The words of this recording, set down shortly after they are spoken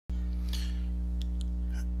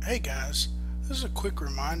Hey guys, this is a quick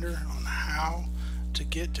reminder on how to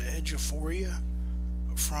get to Eduphoria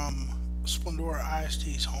from Splendora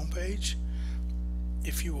ISD's homepage.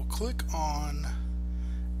 If you will click on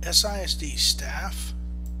SISD staff,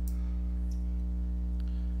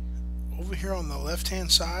 over here on the left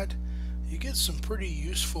hand side you get some pretty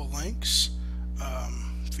useful links.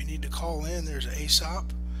 If you need to call in, there's ASOP,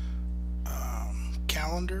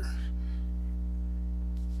 calendar,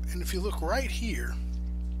 and if you look right here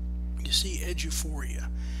you see Eduphoria,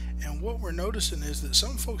 and what we're noticing is that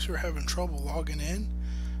some folks are having trouble logging in.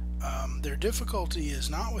 Their difficulty is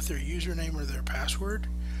not with their username or their password,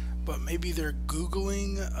 but maybe they're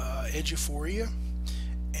googling Eduphoria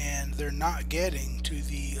and they're not getting to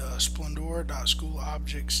the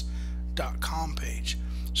splendora.schoolobjects.com page.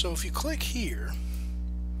 So if you click here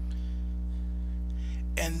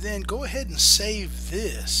and then go ahead and save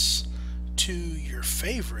this to your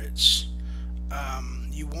favorites,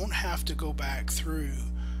 you won't have to go back through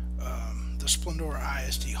the Splendora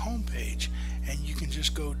ISD homepage, and you can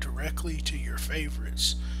just go directly to your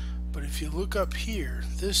favorites. But if you look up here,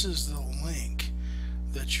 this is the link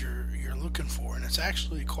that you're looking for, and it's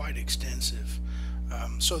actually quite extensive.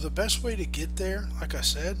 So the best way to get there, like I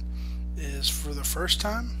said, is for the first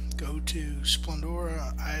time, go to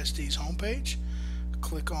Splendora ISD's homepage,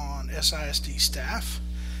 click on SISD staff,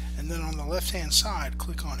 and then on the left hand side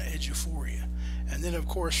click on Eduphoria, and then of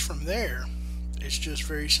course from there it's just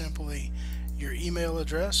very simply your email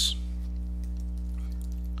address,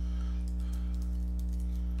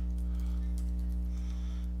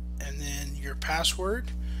 and then your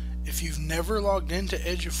password. If you've never logged into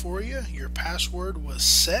Eduphoria, your password was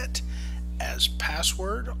set as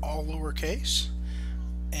password all lowercase,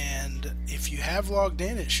 and if you have logged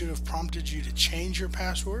in, it should have prompted you to change your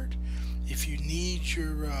password. If you need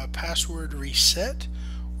your password reset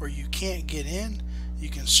or you can't get in, you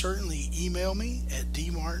can certainly email me at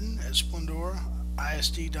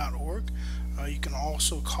dmartin@splendoraisd.org. You can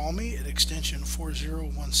also call me at extension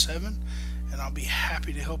 4017, and I'll be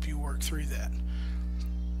happy to help you work through that.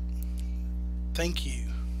 Thank you.